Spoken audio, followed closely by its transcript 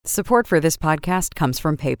Support for this podcast comes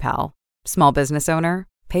from PayPal. Small business owner?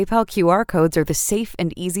 PayPal QR codes are the safe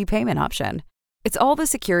and easy payment option. It's all the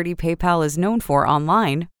security PayPal is known for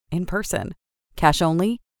online, in person. Cash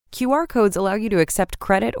only? QR codes allow you to accept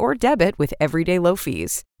credit or debit with everyday low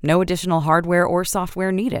fees. No additional hardware or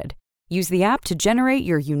software needed. Use the app to generate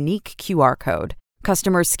your unique QR code.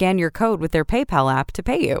 Customers scan your code with their PayPal app to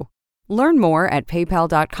pay you. Learn more at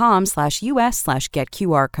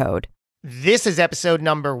paypal.com/us/getqrcode. This is episode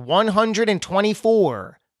number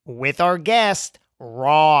 124 with our guest,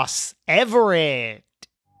 Ross Everett.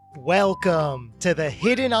 Welcome to the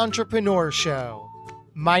Hidden Entrepreneur Show.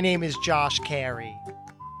 My name is Josh Carey.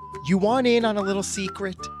 You want in on a little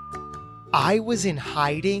secret? I was in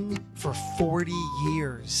hiding for 40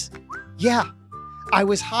 years. Yeah, I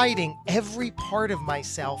was hiding every part of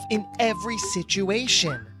myself in every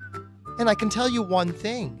situation. And I can tell you one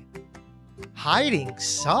thing. Hiding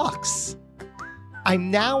sucks. I'm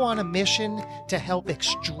now on a mission to help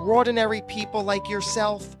extraordinary people like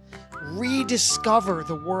yourself rediscover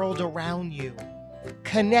the world around you,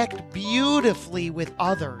 connect beautifully with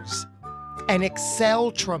others, and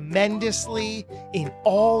excel tremendously in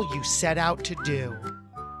all you set out to do.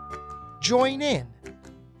 Join in.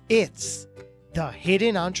 It's the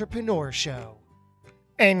Hidden Entrepreneur Show.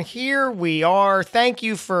 And here we are. Thank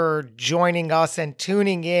you for joining us and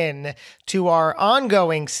tuning in to our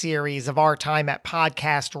ongoing series of our time at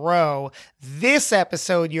Podcast Row. This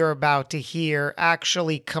episode you're about to hear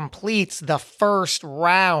actually completes the first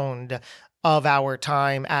round of our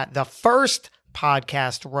time at the first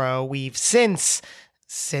Podcast Row. We've since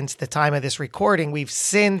the time of this recording, we've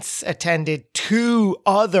since attended 2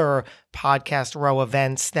 other Podcast Row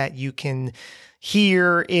events that you can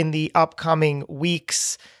hear in the upcoming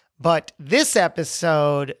weeks. But this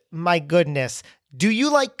episode, my goodness, do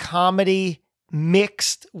you like comedy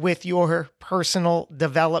mixed with your personal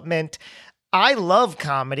development? I love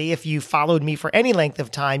comedy. If you followed me for any length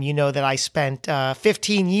of time, you know that I spent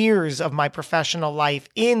 15 years of my professional life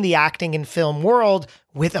in the acting and film world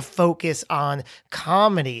with a focus on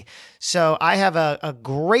comedy. So I have a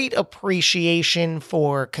great appreciation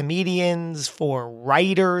for comedians, for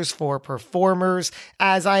writers, for performers,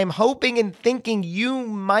 as I am hoping and thinking you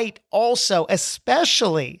might also,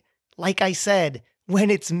 especially, like I said,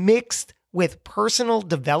 when it's mixed with personal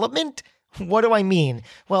development. What do I mean?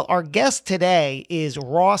 Well, our guest today is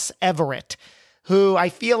Ross Everett, who I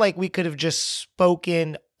feel like we could have just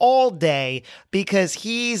spoken all day because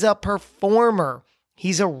he's a performer,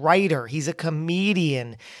 he's a writer, he's a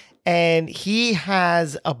comedian, and he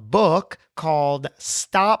has a book called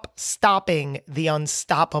Stop Stopping the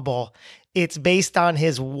Unstoppable. It's based on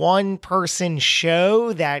his one-person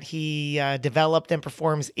show that he developed and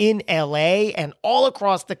performs in LA and all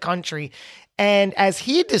across the country. And as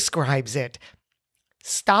he describes it,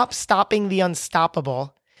 Stop Stopping the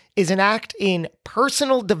Unstoppable is an act in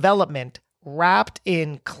personal development wrapped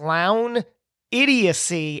in clown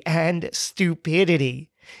idiocy and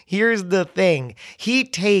stupidity. Here's the thing. He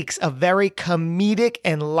takes a very comedic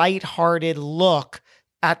and lighthearted look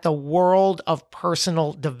at the world of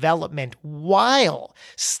personal development while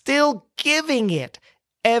still giving it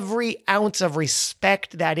every ounce of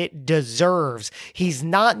respect that it deserves. He's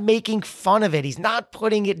not making fun of it. He's not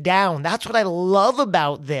putting it down. That's what I love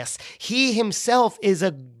about this. He himself is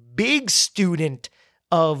a big student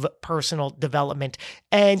of personal development.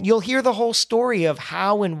 And you'll hear the whole story of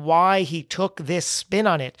how and why he took this spin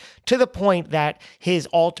on it, to the point that his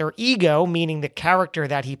alter ego, meaning the character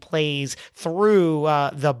that he plays through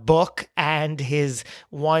the book and his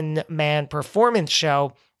one-man performance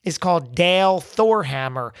show, is called Dale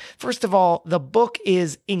Thorhammer. First of all, the book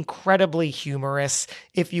is incredibly humorous.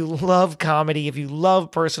 If you love comedy, if you love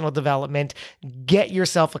personal development, get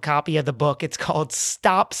yourself a copy of the book. It's called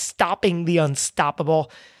Stop Stopping the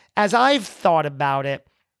Unstoppable. As I've thought about it,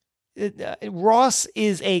 Ross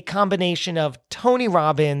is a combination of Tony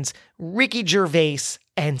Robbins, Ricky Gervais,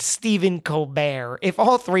 and Stephen Colbert. If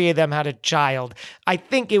all 3 of them had a child, I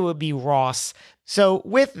think it would be Ross. So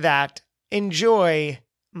with that, enjoy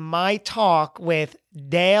my talk with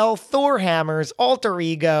Dale Thorhammer's alter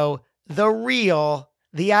ego, the real,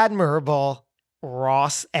 the admirable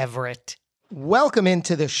Ross Everett. Welcome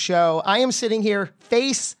into the show. I am sitting here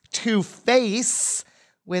face to face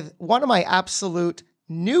with one of my absolute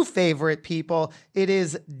new favorite people. It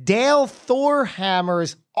is Dale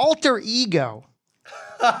Thorhammer's alter ego.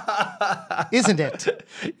 Isn't it?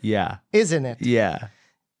 Yeah. Isn't it? Yeah.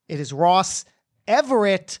 It is Ross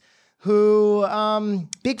Everett, who,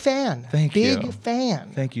 big fan. Thank you. Big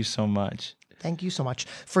fan. Thank you so much. Thank you so much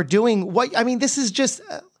for doing what, I mean, this is just,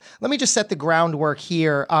 let me just set the groundwork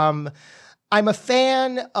here. I'm a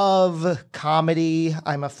fan of comedy.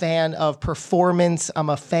 I'm a fan of performance. I'm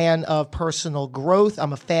a fan of personal growth.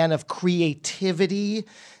 I'm a fan of creativity.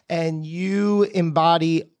 And you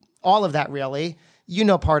embody all of that, really. You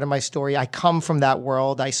know part of my story. I come from that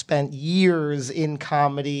world. I spent years in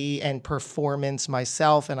comedy and performance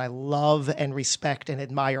myself, and I love and respect and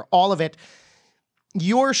admire all of it.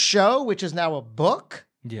 Your show, which is now a book.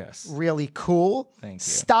 Yes. Really cool. Thank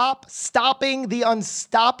you. Stopping the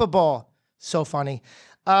Unstoppable. So funny.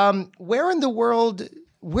 Where in the world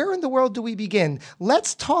do we begin?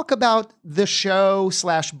 Let's talk about the show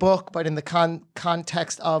 / book, but in the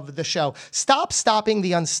context of the show. Stopping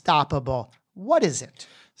the Unstoppable. What is it?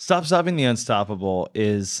 Stopping the Unstoppable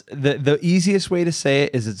is the easiest way to say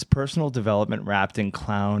it is it's personal development wrapped in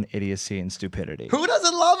clown idiocy and stupidity. Who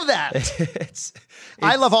doesn't love that?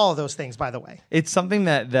 I love all of those things, by the way. It's something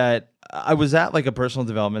that I was at like a personal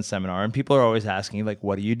development seminar and people are always asking like,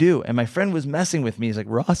 what do you do? And my friend was messing with me. He's like,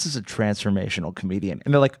 Ross is a transformational comedian.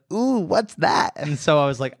 And they're like, ooh, what's that? And so I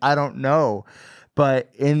was like, I don't know.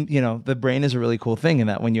 But the brain is a really cool thing in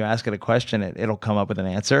that when you ask it a question, it'll come up with an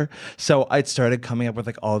answer. So I started coming up with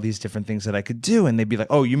like all these different things that I could do. And they'd be like,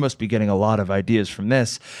 oh, you must be getting a lot of ideas from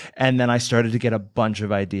this. And then I started to get a bunch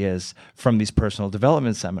of ideas from these personal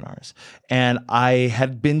development seminars. And I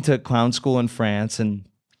had been to clown school in France, and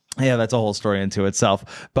yeah, that's a whole story into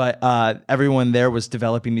itself. But everyone there was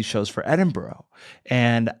developing these shows for Edinburgh.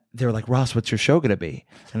 And they were like, Ross, what's your show going to be?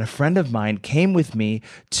 And a friend of mine came with me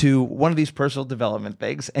to one of these personal development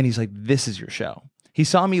things. And he's like, this is your show. He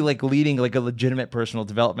saw me like leading like a legitimate personal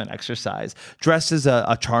development exercise, dressed as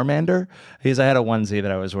a Charmander. Because I had a onesie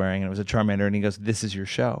that I was wearing and it was a Charmander. And he goes, this is your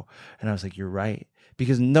show. And I was like, you're right.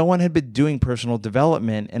 Because no one had been doing personal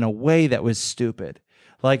development in a way that was stupid.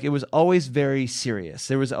 Like, it was always very serious.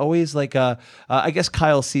 There was always like I guess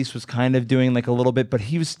Kyle Cease was kind of doing like a little bit, but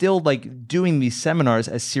he was still like doing these seminars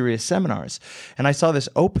as serious seminars. And I saw this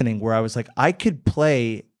opening where I was like, I could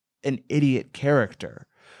play an idiot character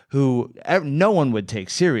who no one would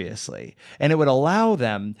take seriously. And it would allow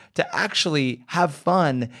them to actually have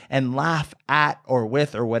fun and laugh at or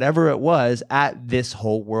with or whatever it was at this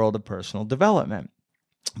whole world of personal development.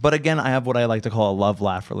 But again, I have what I like to call a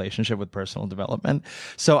love-laugh relationship with personal development.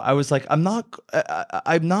 So I was like, I'm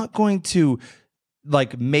not going to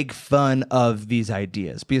like make fun of these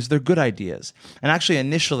ideas because they're good ideas. And actually,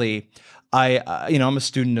 initially, I'm a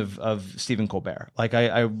student of Stephen Colbert. Like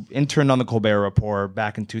I interned on the Colbert Report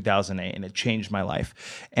back in 2008, and it changed my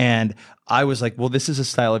life. And I was like, well, this is a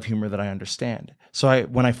style of humor that I understand. So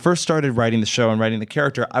when I first started writing the show and writing the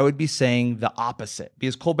character, I would be saying the opposite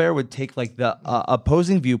because Colbert would take like the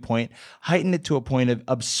opposing viewpoint, heighten it to a point of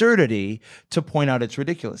absurdity to point out its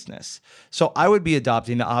ridiculousness. So I would be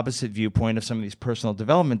adopting the opposite viewpoint of some of these personal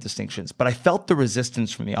development distinctions, but I felt the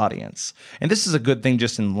resistance from the audience. And this is a good thing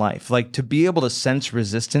just in life, like to be able to sense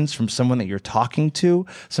resistance from someone that you're talking to,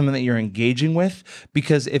 someone that you're engaging with,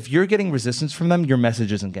 because if you're getting resistance from them, your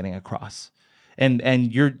message isn't getting across.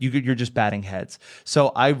 And you're just batting heads. So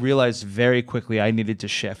I realized very quickly I needed to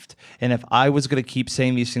shift. And if I was going to keep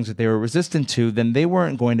saying these things that they were resistant to, then they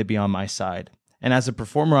weren't going to be on my side. And as a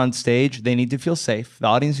performer on stage, they need to feel safe. The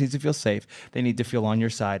audience needs to feel safe. They need to feel on your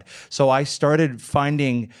side. So I started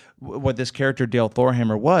finding what this character Dale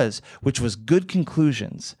Thorhammer was, which was good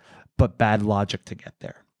conclusions, but bad logic to get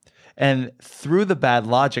there. And through the bad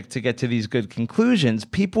logic to get to these good conclusions,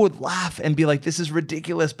 people would laugh and be like, this is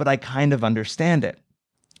ridiculous, but I kind of understand it.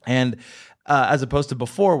 And as opposed to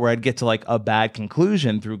before where I'd get to like a bad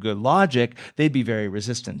conclusion through good logic, they'd be very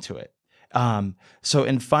resistant to it. So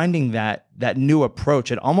in finding that new approach,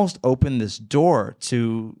 it almost opened this door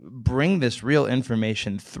to bring this real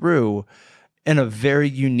information through in a very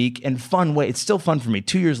unique and fun way. It's still fun for me.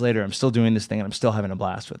 2 years later, I'm still doing this thing and I'm still having a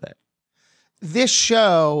blast with it. This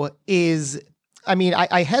show is,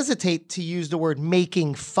 I hesitate to use the word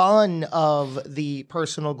making fun of the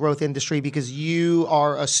personal growth industry because you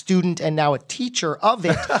are a student and now a teacher of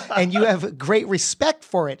it, and you have great respect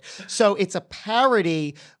for it. So it's a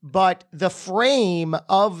parody, but the frame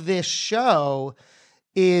of this show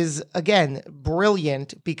is, again,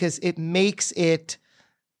 brilliant because it makes it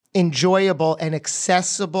enjoyable and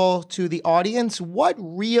accessible to the audience. What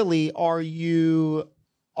really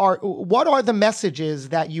what are the messages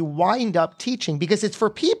that you wind up teaching? Because it's for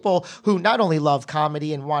people who not only love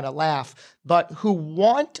comedy and want to laugh, but who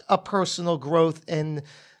want a personal growth and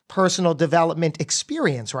personal development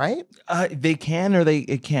experience, right? They can or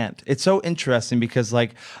it can't. It's so interesting because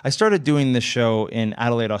like I started doing this show in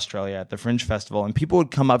Adelaide, Australia at the Fringe Festival, and people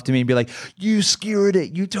would come up to me and be like, you skewered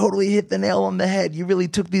it. You totally hit the nail on the head. You really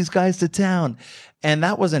took these guys to town. And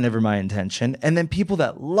that wasn't ever my intention. And then people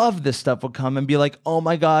that love this stuff would come and be like, oh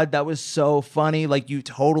my God, that was so funny. Like you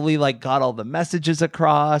totally like got all the messages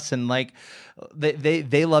across, and like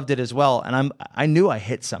they loved it as well. And I knew I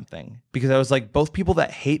hit something, because I was like, both people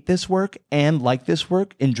that hate this work and like this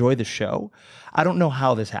work enjoy the show. I don't know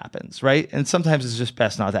how this happens, right? And sometimes it's just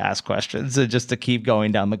best not to ask questions, just to keep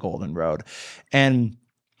going down the golden road. And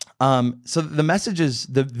so the message is,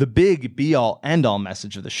 the big be all end all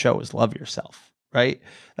message of the show is love yourself. Right?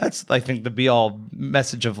 That's, I think, the be all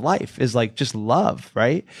message of life is like, just love,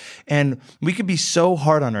 right? And we could be so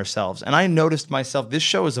hard on ourselves. And I noticed myself, this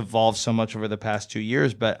show has evolved so much over the past 2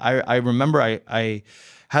 years, but I remember I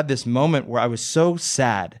had this moment where I was so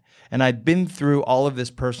sad, and I'd been through all of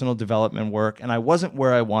this personal development work, and I wasn't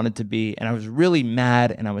where I wanted to be, and I was really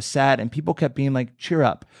mad, and I was sad, and people kept being like, cheer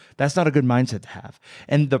up. That's not a good mindset to have.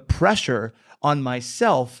 And the pressure on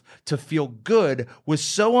myself to feel good was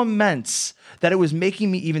so immense that it was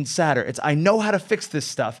making me even sadder. I know how to fix this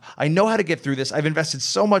stuff. I know how to get through this. I've invested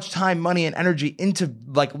so much time, money, and energy into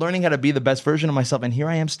like learning how to be the best version of myself. And here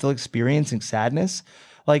I am still experiencing sadness.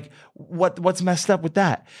 Like what's messed up with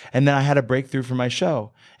that? And then I had a breakthrough for my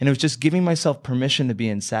show, and it was just giving myself permission to be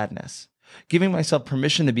in sadness. Giving myself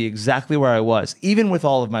permission to be exactly where I was, even with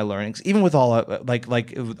all of my learnings, even with all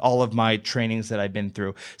all of my trainings that I've been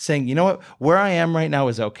through, saying, you know what, where I am right now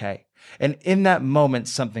is okay. And in that moment,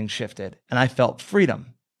 something shifted, and I felt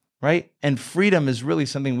freedom, right? And freedom is really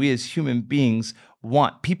something we as human beings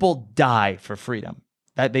want. People die for freedom.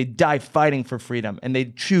 That they die fighting for freedom, and they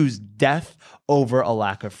choose death over a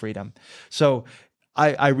lack of freedom. So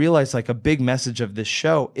I realized like a big message of this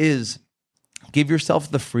show is, give yourself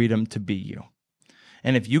the freedom to be you.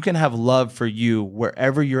 And if you can have love for you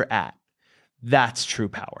wherever you're at, that's true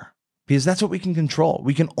power. Because that's what we can control.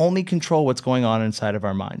 We can only control what's going on inside of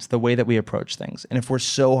our minds, the way that we approach things. And if we're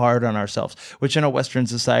so hard on ourselves, which in a Western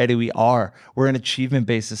society we are, we're an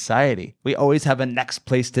achievement-based society. We always have a next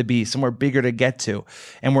place to be, somewhere bigger to get to,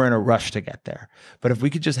 and we're in a rush to get there. But if we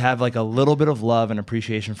could just have like a little bit of love and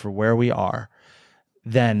appreciation for where we are,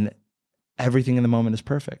 then everything in the moment is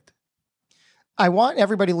perfect. I want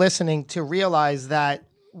everybody listening to realize that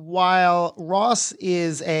while Ross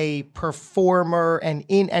is a performer and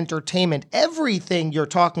in entertainment, everything you're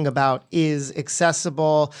talking about is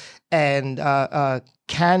accessible and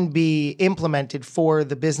can be implemented for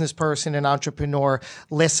the business person and entrepreneur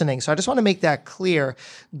listening. So I just want to make that clear.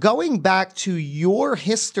 Going back to your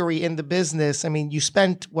history in the business, I mean, you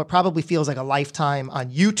spent what probably feels like a lifetime on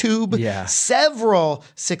YouTube. Yeah. Several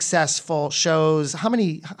successful shows. How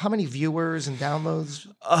many viewers and downloads?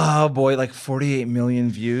 Oh boy, like 48 million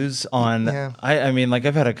views on, Yeah. I mean, like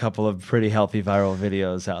I've had a couple of pretty healthy viral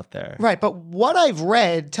videos out there. Right. But what I've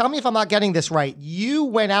read, tell me if I'm not getting this right. You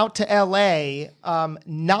went out to LA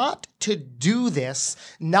not to do this,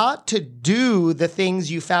 not to do the things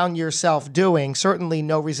you found yourself doing. Certainly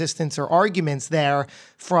no resistance or arguments there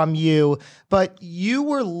from you, but you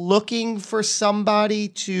were looking for somebody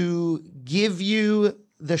to give you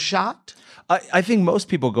the shot. I think most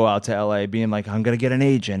people go out to LA being like, I'm going to get an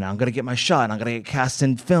agent, I'm going to get my shot, I'm going to get cast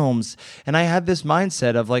in films. And I had this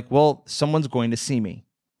mindset of like, well, someone's going to see me.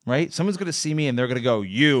 Right? Someone's going to see me and they're going to go,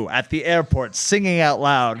 you at the airport singing out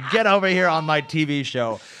loud, get over here on my TV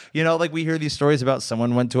show. You know, like we hear these stories about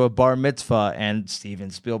someone went to a bar mitzvah and Steven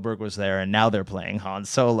Spielberg was there and now they're playing Han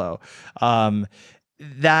Solo.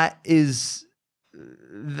 That is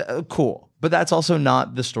cool, but that's also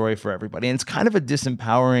not the story for everybody. And it's kind of a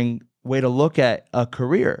disempowering way to look at a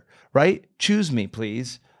career, right? Choose me,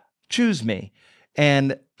 please. Choose me.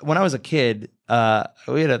 And when I was a kid,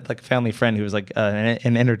 we had a family friend who was like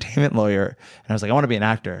an entertainment lawyer. And I was like, I want to be an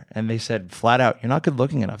actor. And they said flat out, you're not good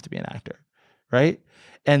looking enough to be an actor. Right.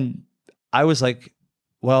 And I was like,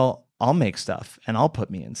 well, I'll make stuff and I'll put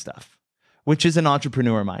me in stuff, which is an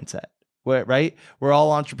entrepreneur mindset. Right? We're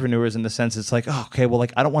all entrepreneurs in the sense it's like, oh, okay, well,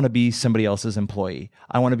 like I don't want to be somebody else's employee.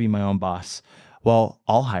 I want to be my own boss. Well,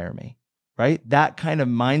 I'll hire me. Right. That kind of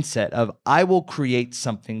mindset of I will create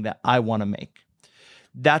something that I want to make.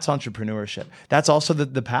 That's entrepreneurship. That's also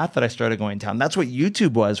the path that I started going down. That's what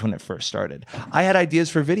YouTube was when it first started. I had ideas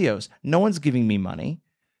for videos. No one's giving me money.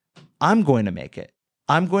 I'm going to make it.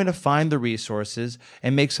 I'm going to find the resources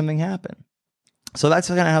and make something happen. So that's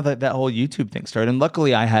kind of how that whole YouTube thing started. And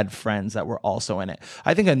luckily, I had friends that were also in it.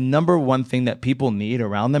 I think a number one thing that people need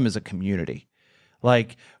around them is a community.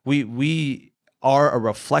 Like we are a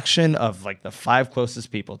reflection of like the 5 closest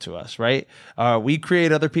people to us, right? We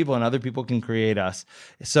create other people and other people can create us.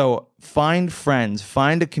 So find friends,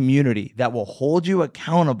 find a community that will hold you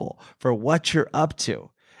accountable for what you're up to.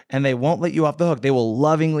 and they won't let you off the hook. They will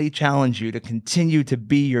lovingly challenge you to continue to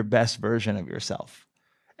be your best version of yourself.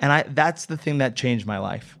 And that's the thing that changed my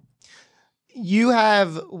life. You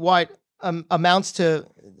have what amounts to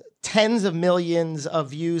tens of millions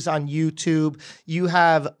of views on YouTube. You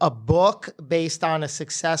have a book based on a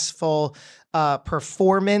successful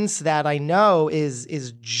performance that I know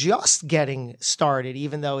is just getting started,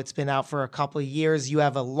 even though it's been out for a couple of years. You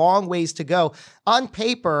have a long ways to go. On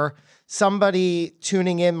paper, somebody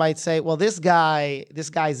tuning in might say, well, this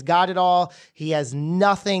guy's got it all. He has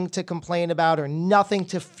nothing to complain about or nothing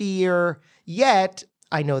to fear. Yet,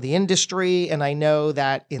 I know the industry, and I know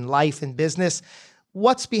that in life and business,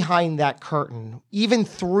 what's behind that curtain? Even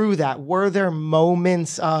through that, were there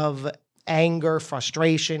moments of anger,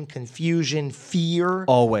 frustration, confusion, fear?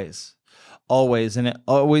 Always. And it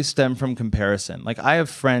always stemmed from comparison. Like, I have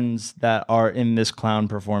friends that are in this clown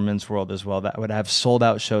performance world as well that would have sold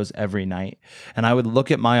out shows every night. And I would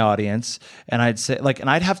look at my audience and I'd say, like, and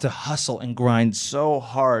I'd have to hustle and grind so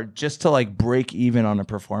hard just to like break even on a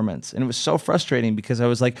performance. And it was so frustrating because I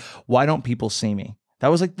was like, why don't people see me? That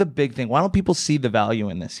was like the big thing. Why don't people see the value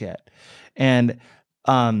in this yet? And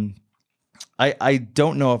I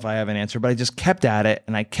don't know if I have an answer, but I just kept at it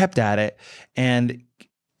and I kept at it. And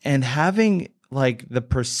having like the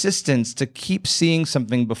persistence to keep seeing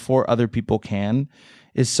something before other people can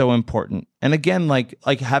is so important. And again, like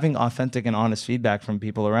having authentic and honest feedback from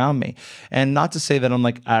people around me. And not to say that I'm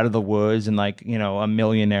like out of the woods and like, you know, a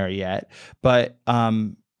millionaire yet, but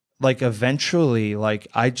like eventually, like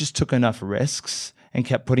I just took enough risks and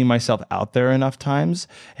kept putting myself out there enough times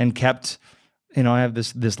and kept, you know, I have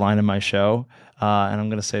this line in my show, and I'm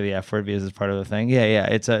going to say the F word because it's part of the thing. Yeah.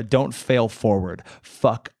 It's a don't fail forward,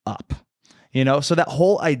 fuck up. You know, so that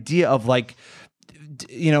whole idea of like,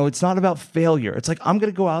 you know, it's not about failure. It's like, I'm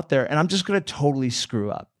going to go out there and I'm just going to totally screw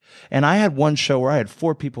up. And I had one show where I had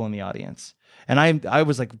 4 people in the audience. And I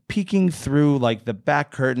was like peeking through like the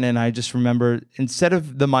back curtain, and I just remember, instead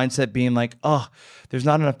of the mindset being like, oh, there's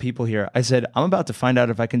not enough people here, I said, I'm about to find out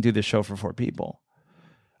if I can do this show for 4 people.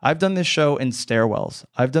 I've done this show in stairwells.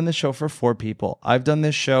 I've done this show for 4 people. I've done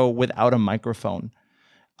this show without a microphone.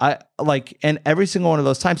 And every single one of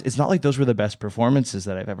those times, it's not like those were the best performances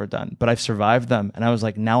that I've ever done, but I've survived them. And I was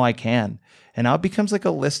like, now I can. And now it becomes like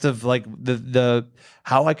a list of like the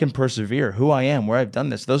how I can persevere, who I am, where I've done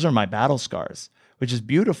this. Those are my battle scars, which is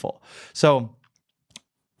beautiful. So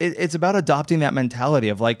it's about adopting that mentality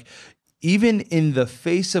of like, even in the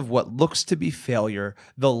face of what looks to be failure,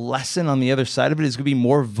 the lesson on the other side of it is going to be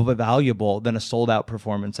more valuable than a sold out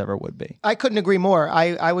performance ever would be. I couldn't agree more.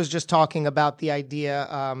 I was just talking about the idea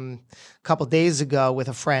a couple days ago with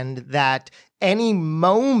a friend that any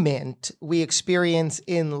moment we experience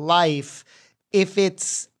in life, if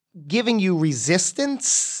it's giving you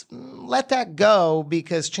resistance, let that go,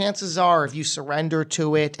 because chances are if you surrender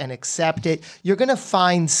to it and accept it, you're going to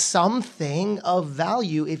find something of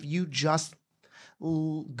value if you just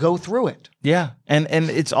go through it. Yeah. And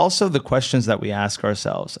it's also the questions that we ask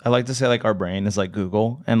ourselves. I like to say like our brain is like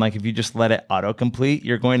Google, and like if you just let it autocomplete,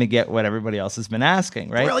 you're going to get what everybody else has been asking,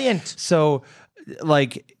 right? Brilliant. So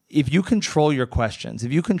like, if you control your questions,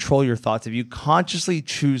 if you control your thoughts, if you consciously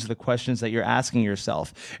choose the questions that you're asking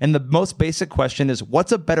yourself, and the most basic question is,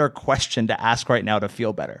 what's a better question to ask right now to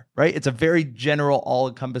feel better, right? It's a very general,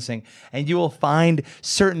 all-encompassing, and you will find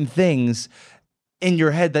certain things in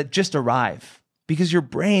your head that just arrive because your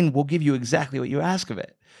brain will give you exactly what you ask of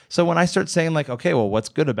it. So when I start saying like, okay, well, what's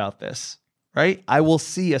good about this, right? I will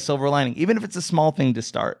see a silver lining, even if it's a small thing to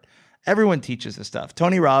start. Everyone teaches this stuff.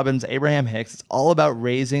 Tony Robbins, Abraham Hicks, it's all about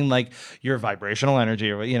raising like your vibrational energy,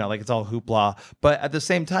 or, you know, like it's all hoopla. But at the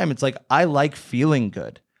same time, it's like, I like feeling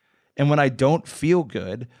good. And when I don't feel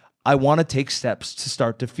good, I want to take steps to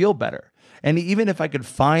start to feel better. And even if I could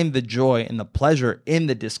find the joy and the pleasure in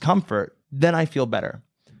the discomfort, then I feel better.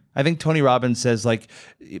 I think Tony Robbins says like,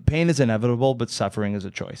 pain is inevitable, but suffering is a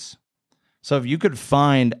choice. So if you could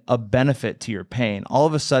find a benefit to your pain, all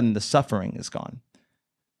of a sudden the suffering is gone.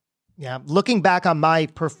 Yeah. Looking back on my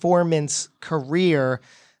performance career,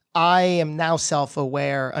 I am now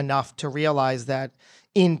self-aware enough to realize that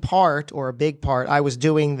in part, or a big part, I was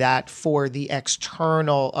doing that for the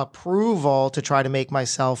external approval to try to make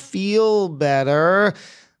myself feel better,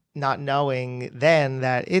 not knowing then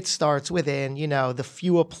that it starts within, you know, the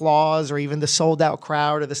few applause or even the sold out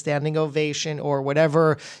crowd or the standing ovation or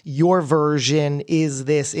whatever your version is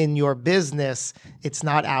this in your business. It's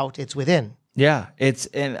not out, it's within. Yeah,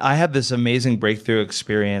 and I had this amazing breakthrough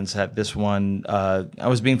experience at this one. I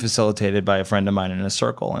was being facilitated by a friend of mine in a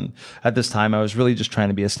circle, and at this time I was really just trying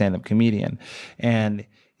to be a stand-up comedian. And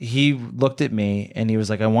he looked at me and he was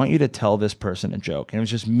like, I want you to tell this person a joke. And it was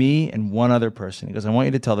just me and one other person. He goes, I want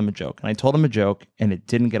you to tell them a joke. And I told him a joke and it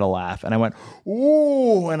didn't get a laugh. And I went,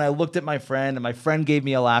 ooh. And I looked at my friend and my friend gave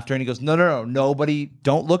me a laughter. And he goes, no, nobody,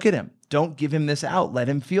 don't look at him. Don't give him this out. Let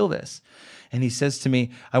him feel this. And he says to me,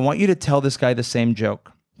 I want you to tell this guy the same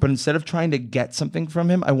joke. But instead of trying to get something from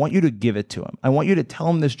him, I want you to give it to him. I want you to tell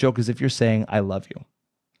him this joke as if you're saying, I love you.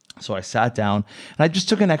 So I sat down and I just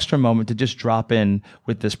took an extra moment to just drop in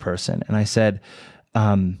with this person. And I said,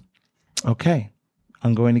 okay,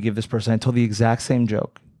 I'm going to give this person, I told the exact same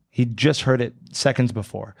joke. He just heard it seconds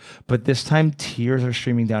before, but this time tears are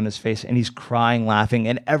streaming down his face and he's crying, laughing.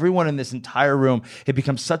 And everyone in this entire room, it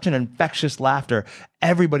becomes such an infectious laughter.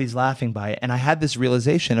 Everybody's laughing by it. And I had this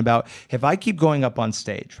realization about if I keep going up on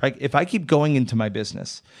stage, right? If I keep going into my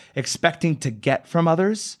business, expecting to get from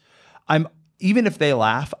others, even if they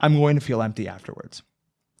laugh, I'm going to feel empty afterwards.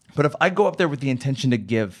 But if I go up there with the intention to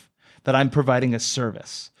give, that I'm providing a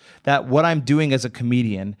service, that what I'm doing as a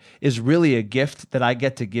comedian is really a gift that I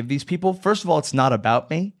get to give these people. First of all, it's not about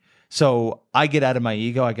me. So I get out of my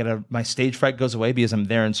ego, my stage fright goes away because I'm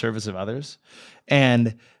there in service of others.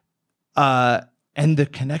 And the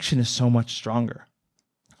connection is so much stronger.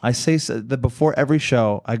 I say that before every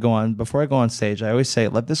show before I go on stage, I always say,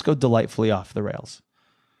 let this go delightfully off the rails.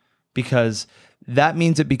 Because that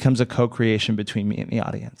means it becomes a co-creation between me and the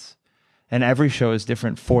audience. And every show is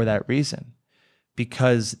different for that reason.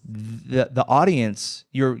 Because the audience,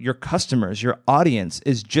 your customers, your audience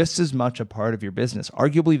is just as much a part of your business,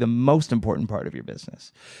 arguably the most important part of your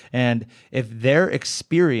business. And if their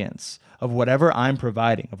experience of whatever I'm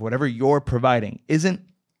providing, of whatever you're providing, isn't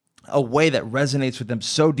a way that resonates with them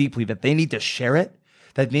so deeply that they need to share it,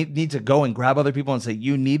 that need to go and grab other people and say,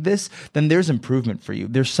 you need this, then there's improvement for you.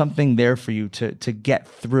 There's something there for you to get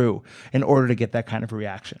through in order to get that kind of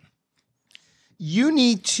reaction. You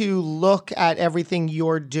need to look at everything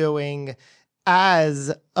you're doing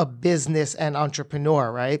as a business and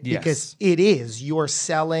entrepreneur, right? Yes. Because you're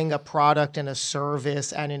selling a product and a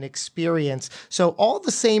service and an experience. So all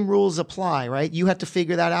the same rules apply, right? You have to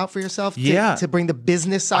figure that out for yourself to bring the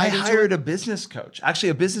business side into it. I hired a business coach. Actually,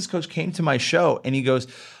 a business coach came to my show and he goes,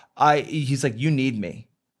 he's like, you need me.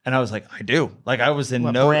 And I was like, I do. Like I was in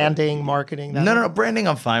branding, marketing. No. Branding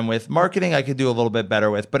I'm fine with. Marketing I could do a little bit better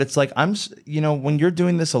with. But it's like, when you're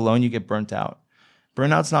doing this alone, you get burnt out.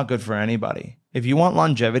 Burnout's not good for anybody. If you want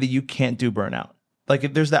longevity, you can't do burnout. Like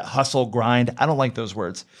if there's that hustle grind, I don't like those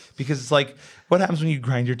words because it's like, what happens when you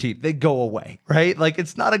grind your teeth? They go away, right? Like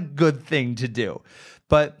it's not a good thing to do.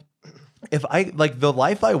 But if the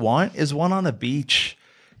life I want is one on a beach,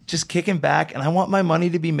 just kicking back, and I want my money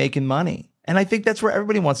to be making money. And I think that's where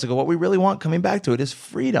everybody wants to go. What we really want, coming back to it, is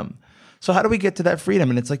freedom. So how do we get to that freedom?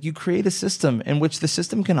 And it's like you create a system in which the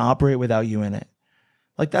system can operate without you in it.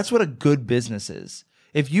 Like that's what a good business is.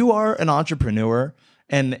 If you are an entrepreneur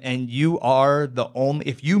and you are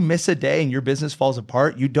if you miss a day and your business falls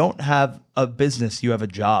apart, you don't have a business, you have a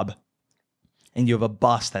job. And you have a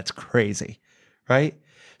boss that's crazy, right?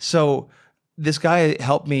 So this guy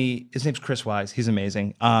helped me, his name's Chris Wise, he's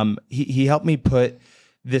amazing. He helped me put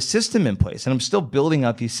this system in place. And I'm still building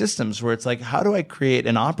out these systems where it's like, how do I create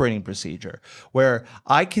an operating procedure where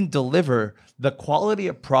I can deliver the quality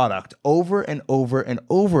of product over and over and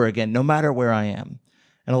over again, no matter where I am?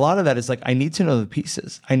 And a lot of that is like, I need to know the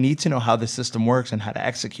pieces. I need to know how the system works and how to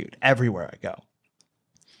execute everywhere I go.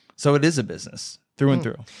 So it is a business through and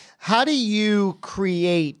through. How do you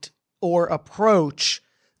create or approach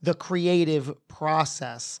the creative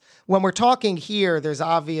process? When we're talking here, there's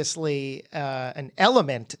obviously an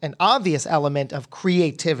obvious element of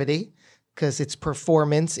creativity because it's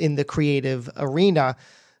performance in the creative arena.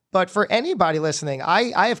 But for anybody listening,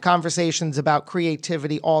 I have conversations about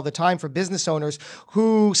creativity all the time for business owners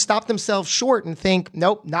who stop themselves short and think,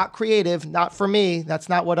 nope, not creative, not for me. That's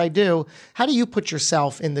not what I do. How do you put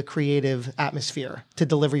yourself in the creative atmosphere to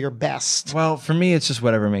deliver your best? Well, for me, it's just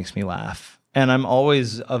whatever makes me laugh. And I'm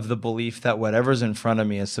always of the belief that whatever's in front of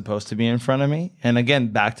me is supposed to be in front of me. And again,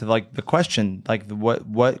 back to like the question, like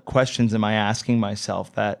what questions am I asking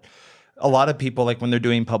myself? That a lot of people, like when they're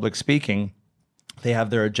doing public speaking, they have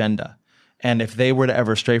their agenda. And if they were to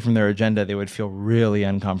ever stray from their agenda, they would feel really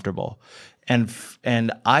uncomfortable.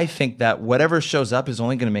 And I think that whatever shows up is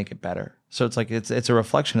only going to make it better. So it's like it's a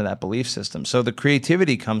reflection of that belief system. So the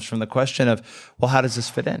creativity comes from the question of, well, how does this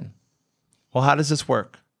fit in? Well, how does this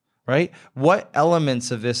work? Right? What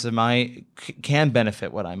elements of this can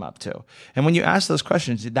benefit what I'm up to? And when you ask those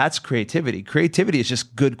questions, that's creativity. Creativity is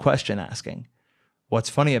just good question asking.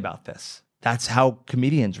 What's funny about this? That's how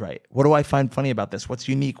comedians write. What do I find funny about this? What's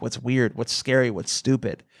unique? What's weird? What's scary? What's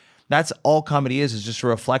stupid? That's all comedy is just a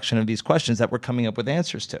reflection of these questions that we're coming up with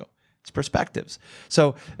answers to. It's perspectives.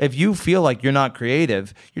 So if you feel like you're not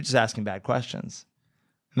creative, you're just asking bad questions.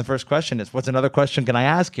 And the first question is, what's another question can I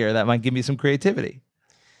ask here that might give me some creativity?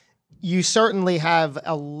 You certainly have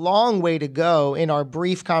a long way to go. In our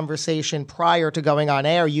brief conversation prior to going on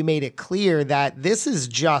air, you made it clear that this is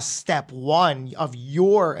just step one of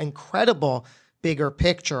your incredible bigger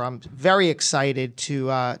picture. I'm very excited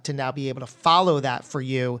to now be able to follow that for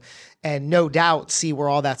you and no doubt see where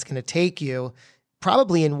all that's going to take you,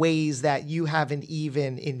 probably in ways that you haven't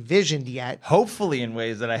even envisioned yet. Hopefully in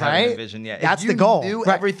ways that I haven't envisioned yet. That's if the goal. If you knew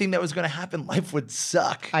everything that was going to happen, life would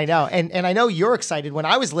suck. I know. And I know you're excited. When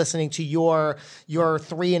I was listening to your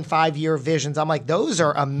 3 and 5 year visions, I'm like, those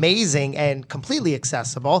are amazing and completely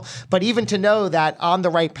accessible. But even to know that on the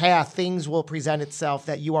right path, things will present itself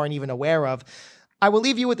that you aren't even aware of. I will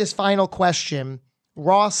leave you with this final question.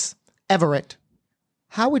 Ross Everett,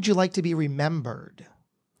 how would you like to be remembered?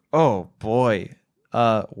 Oh, boy.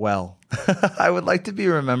 Well, I would like to be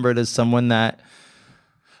remembered as someone that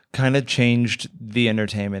kind of changed the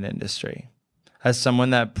entertainment industry, as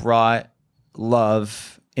someone that brought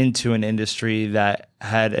love into an industry that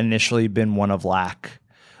had initially been one of lack,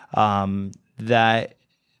 that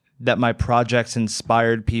my projects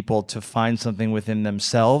inspired people to find something within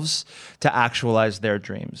themselves to actualize their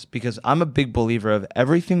dreams. Because I'm a big believer of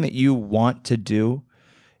everything that you want to do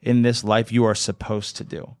in this life, you are supposed to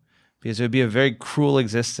do. Because it would be a very cruel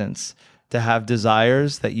existence to have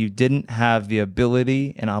desires that you didn't have the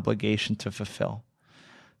ability and obligation to fulfill.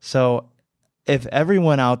 So if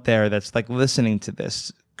everyone out there that's like listening to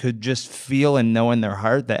this could just feel and know in their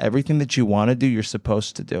heart that everything that you want to do, you're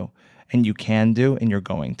supposed to do, and you can do, and you're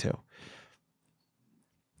going to.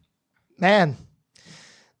 Man,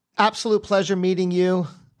 absolute pleasure meeting you.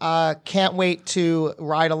 Can't wait to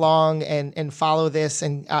ride along and follow this.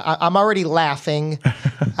 And I'm already laughing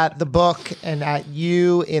at the book and at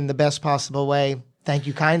you in the best possible way. Thank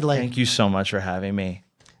you kindly. Thank you so much for having me.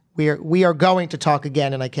 We are going to talk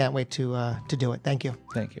again, and I can't wait to do it. Thank you.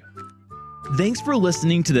 Thank you. Thanks for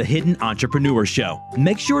listening to the Hidden Entrepreneur Show.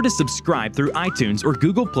 Make sure to subscribe through iTunes or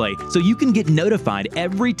Google Play so you can get notified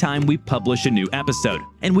every time we publish a new episode.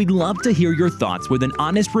 And we'd love to hear your thoughts with an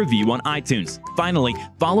honest review on iTunes. Finally,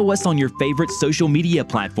 follow us on your favorite social media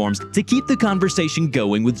platforms to keep the conversation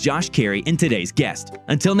going with Josh Carey and today's guest.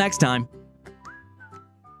 Until next time.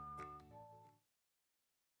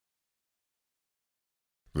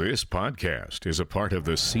 This podcast is a part of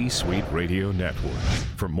the C-Suite Radio Network.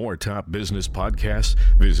 For more top business podcasts,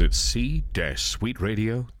 visit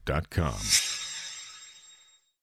c-suiteradio.com.